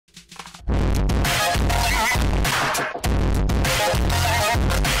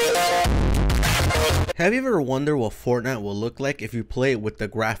Have you ever wondered what Fortnite will look like if you play it with the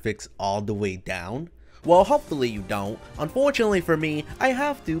graphics all the way down? Well, hopefully you don't. Unfortunately for me, I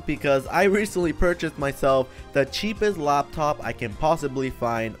have to because I recently purchased myself the cheapest laptop I can possibly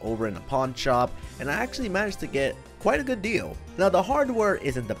find over in a pawn shop, and I actually managed to get quite a good deal. Now the hardware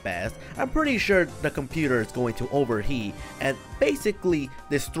isn't the best. I'm pretty sure the computer is going to overheat and basically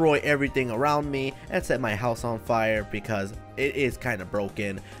destroy everything around me and set my house on fire because it is kind of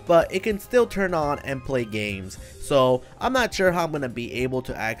broken, but it can still turn on and play games. So I'm not sure how I'm gonna be able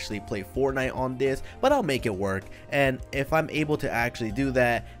to actually play Fortnite on this, but I'll make it work. And if I'm able to actually do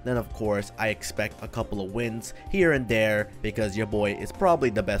that, then of course I expect a couple of wins here and there because your boy is probably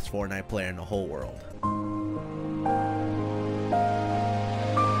the best Fortnite player in the whole world.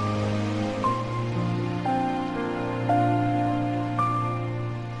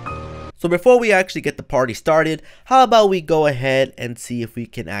 So before we actually get the party started, how about we go ahead and see if we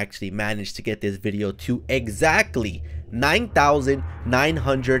can actually manage to get this video to exactly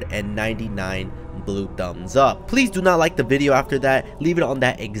 9,999 blue thumbs up. Please do not like the video after that. Leave it on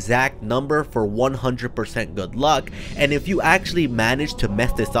that exact number for 100% good luck. And if you actually manage to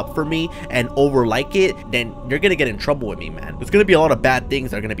mess this up for me and overlike it, then you're gonna get in trouble with me, man. There's gonna be a lot of bad things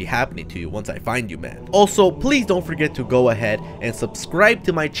that are gonna be happening to you once I find you, man. Also, please don't forget to go ahead and subscribe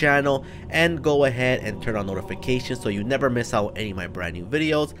to my channel and go ahead and turn on notifications so you never miss out any of my brand new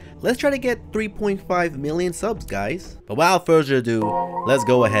videos. Let's try to get 3.5 million subs, guys. But without further ado, let's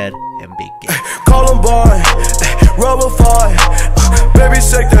go ahead and begin. Columbine, rubber fire, baby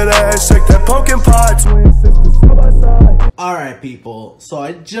shake that ass, shake that pumpkin pie. Alright people, so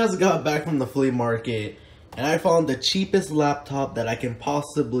I just got back from the flea market and I found the cheapest laptop that I can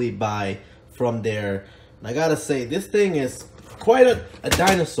possibly buy from there. And I gotta say, this thing is quite a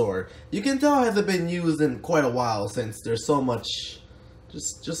dinosaur. You can tell it hasn't been used in quite a while since there's so much,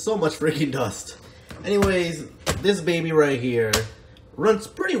 just so much freaking dust. Anyways, this baby right here runs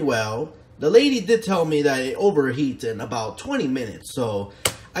pretty well. The lady did tell me that it overheats in about 20 minutes, so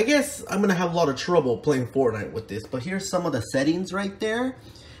I guess I'm gonna have a lot of trouble playing Fortnite with this. But here's some of the settings right there.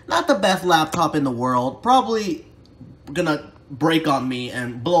 Not the best laptop in the world, probably gonna break on me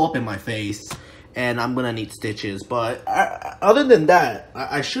and blow up in my face, and I'm gonna need stitches. But other than that,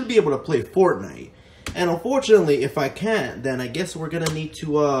 I should be able to play Fortnite. And unfortunately, if I can't, then I guess we're gonna need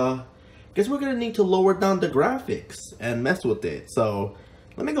to lower down the graphics and mess with it. So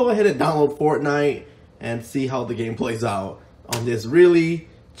let me go ahead and download Fortnite and see how the game plays out on this really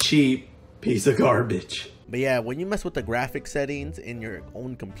cheap piece of garbage. But yeah, when you mess with the graphic settings in your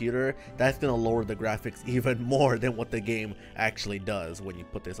own computer, that's gonna lower the graphics even more than what the game actually does when you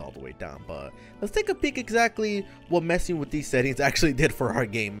put this all the way down. But let's take a peek exactly what messing with these settings actually did for our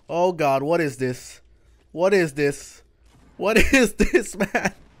game. Oh god, what is this? What is this? What is this,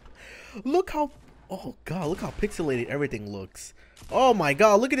 man? Look how, oh god, look how pixelated everything looks. Oh my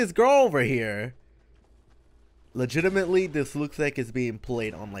god, look at this girl over here. Legitimately, this looks like it's being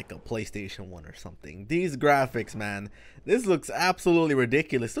played on like a PlayStation 1 or something. These graphics, man, this looks absolutely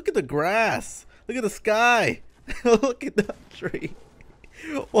ridiculous. Look at the grass. Look at the sky. Look at the tree.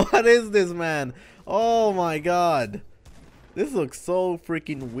 What is this, man? Oh my god. This looks so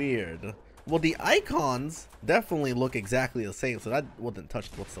freaking weird. Well, the icons definitely look exactly the same, so that wasn't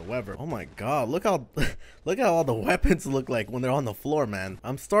touched whatsoever. Oh my god, look how look how all the weapons look like when they're on the floor, man.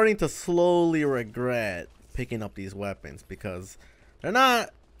 I'm starting to slowly regret picking up these weapons because they're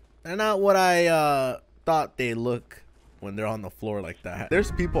not what I thought they look when they're on the floor like that.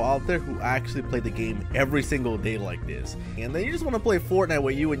 There's people out there who actually play the game every single day like this, and then you just want to play Fortnite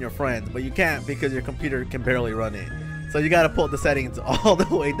with you and your friends, but you can't because your computer can barely run it. So you gotta pull the settings all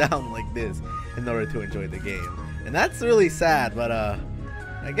the way down like this in order to enjoy the game. And that's really sad, but I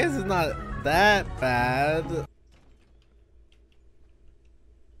guess it's not that bad.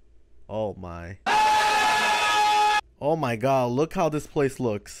 Oh my. Oh my god, look how this place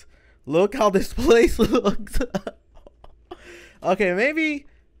looks. Look how this place looks. Okay, maybe,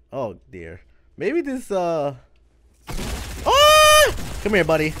 oh dear. Maybe this oh! Come here,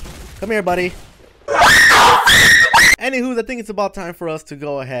 buddy. Come here, buddy. Anywho, I think it's about time for us to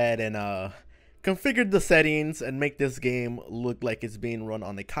go ahead and configure the settings and make this game look like it's being run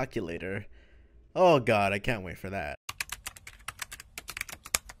on a calculator. Oh god, I can't wait for that.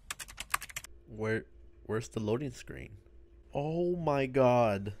 Where's the loading screen? Oh my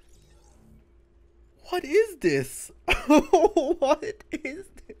god. What is this? What is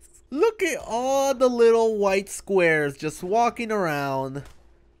this? Look at all the little white squares just walking around.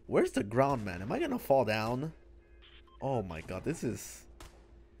 Where's the ground, man? Am I gonna fall down? Oh my god, this is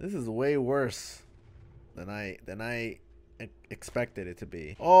way worse than I expected it to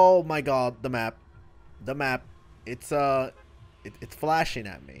be. Oh my god, the map. the map. It's it's flashing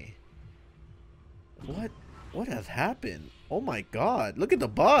at me. What has happened? Oh my god, look at the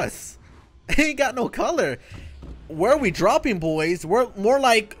bus. It ain't got no color. Where are we dropping, boys? We're more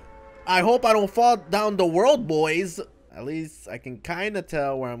like, I hope I don't fall down the world, boys. At least I can kind of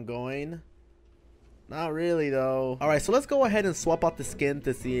tell where I'm going. Not really though. All right, so let's go ahead and swap out the skin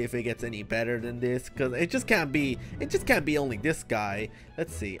to see if it gets any better than this, because it just can't be only this guy.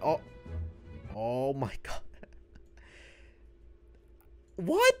 Let's see. Oh my god.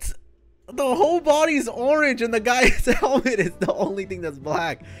 What? The whole body's orange and the guy's helmet is the only thing that's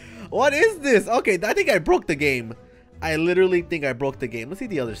black. What is this? Okay, I think I broke the game. I literally think I broke the game. Let's see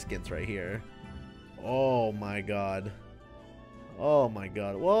the other skins right here. Oh my god. Oh my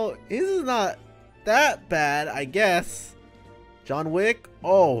god. Well, this is not that bad, I guess. John Wick?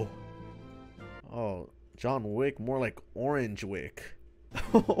 Oh, John Wick, more like Orange Wick.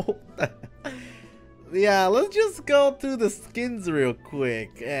 Yeah, let's just go through the skins real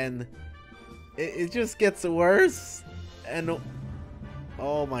quick, and it just gets worse, and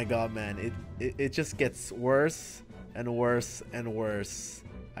oh my god, man, it just gets worse and worse and worse.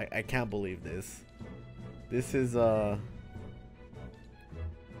 I can't believe this. This is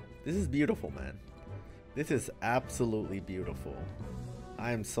beautiful, man. This is absolutely beautiful.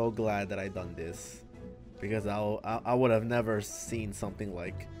 I am so glad that I done this, because I would have never seen something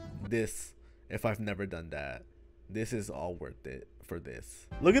like this if I've never done that. This is all worth it for this.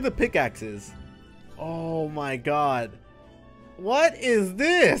 Look at the pickaxes. Oh my god. What is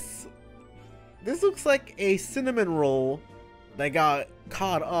this? This looks like a cinnamon roll that got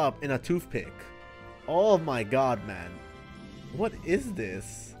caught up in a toothpick. Oh my god, man. What is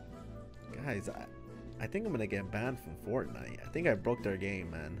this? Guys, I think I'm gonna get banned from Fortnite. I think I broke their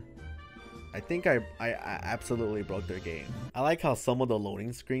game, man. I think I absolutely broke their game. I like how some of the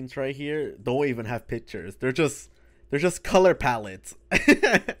loading screens right here don't even have pictures. They're just color palettes.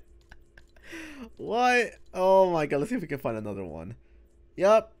 What? Oh my god, let's see if we can find another one.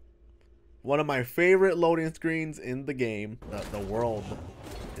 Yep. One of my favorite loading screens in the game. The world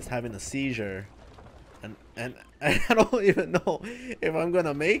is having a seizure. And I don't even know if I'm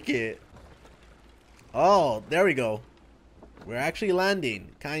gonna make it. Oh, there we go. We're actually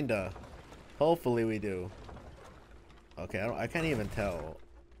landing, kinda. Hopefully we do. Okay, I can't even tell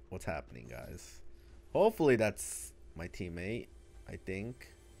what's happening, guys. Hopefully that's my teammate, I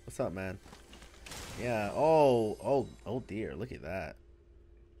think. What's up, man? Yeah. Oh dear, look at that.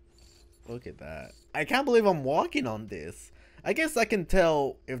 Look at that. I can't believe I'm walking on this. I guess I can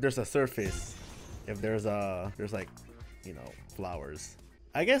tell if there's a surface, if there's like, you know, flowers.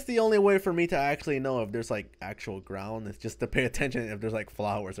 I guess the only way for me to actually know if there's like actual ground is just to pay attention if there's like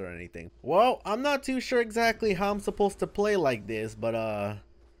flowers or anything. Well, I'm not too sure exactly how I'm supposed to play like this, but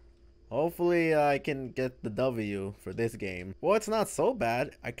hopefully I can get the W for this game. Well, it's not so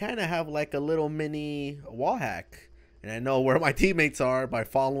bad. I kind of have like a little mini wall hack, and I know where my teammates are by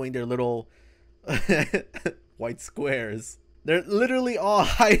following their little white squares. They're literally all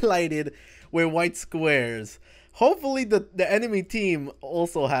highlighted with white squares. Hopefully the enemy team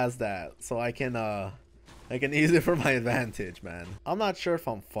also has that, so I can use it for my advantage, man. I'm not sure if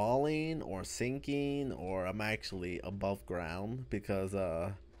I'm falling or sinking or I'm actually above ground, because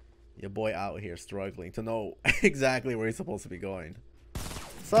your boy out here struggling to know exactly where he's supposed to be going.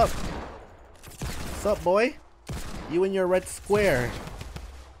 What's up? What's up, boy? You and your red square.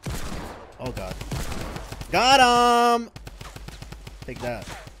 Oh god. Got him! Take that.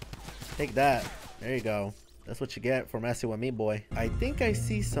 Take that. There you go. That's what you get for messing with me, boy. I think I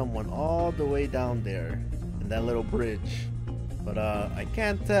see someone all the way down there in that little bridge, but I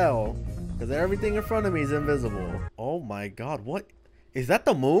can't tell because everything in front of me is invisible. Oh my god, what is that?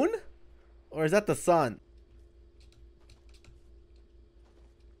 The moon? Or is that the sun?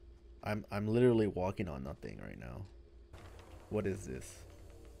 I'm literally walking on nothing right now. What is this?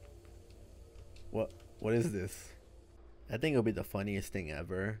 What is this? I think it'll be the funniest thing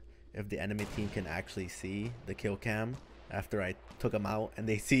ever if the enemy team can actually see the kill cam after I took them out and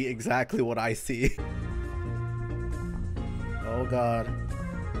they see exactly what I see. Oh god.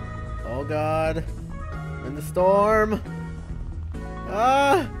 Oh god. In the storm.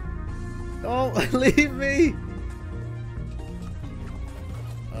 Ah! Don't leave me!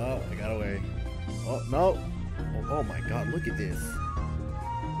 Oh, I got away. Oh, no. Oh my god, look at this.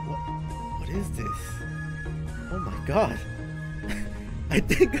 What is this? Oh my god. I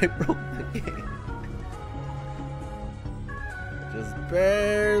think I broke the game. Just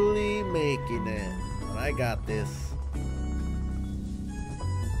barely making it. But I got this.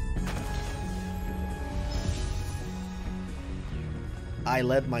 I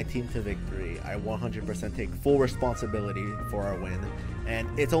led my team to victory. I 100% take full responsibility for our win,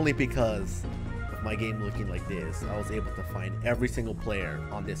 and it's only because of my game looking like this. I was able to find every single player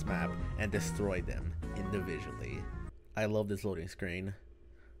on this map and destroy them individually. I love this loading screen.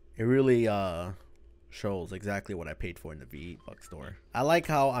 It really shows exactly what I paid for in the V-Bucks store. I like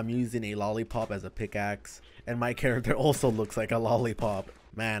how I'm using a lollipop as a pickaxe, and my character also looks like a lollipop.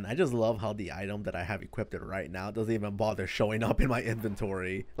 Man, I just love how the item that I have equipped right now doesn't even bother showing up in my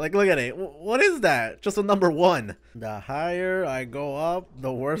inventory. Like, look at it. What is that? Just a number 1. The higher I go up,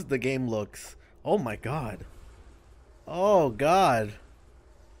 the worse the game looks. Oh my god. Oh god.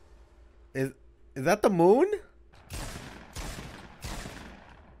 Is that the moon?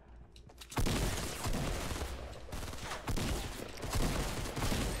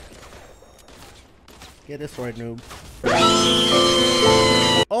 Get destroyed, noob.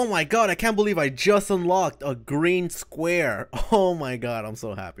 Oh my god, I can't believe I just unlocked a green square. Oh my god, I'm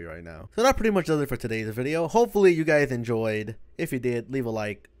so happy right now. So that pretty much does it for today's video. Hopefully you guys enjoyed. If you did, leave a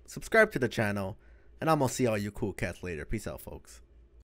like, subscribe to the channel, and I'm gonna see all you cool cats later. Peace out, folks.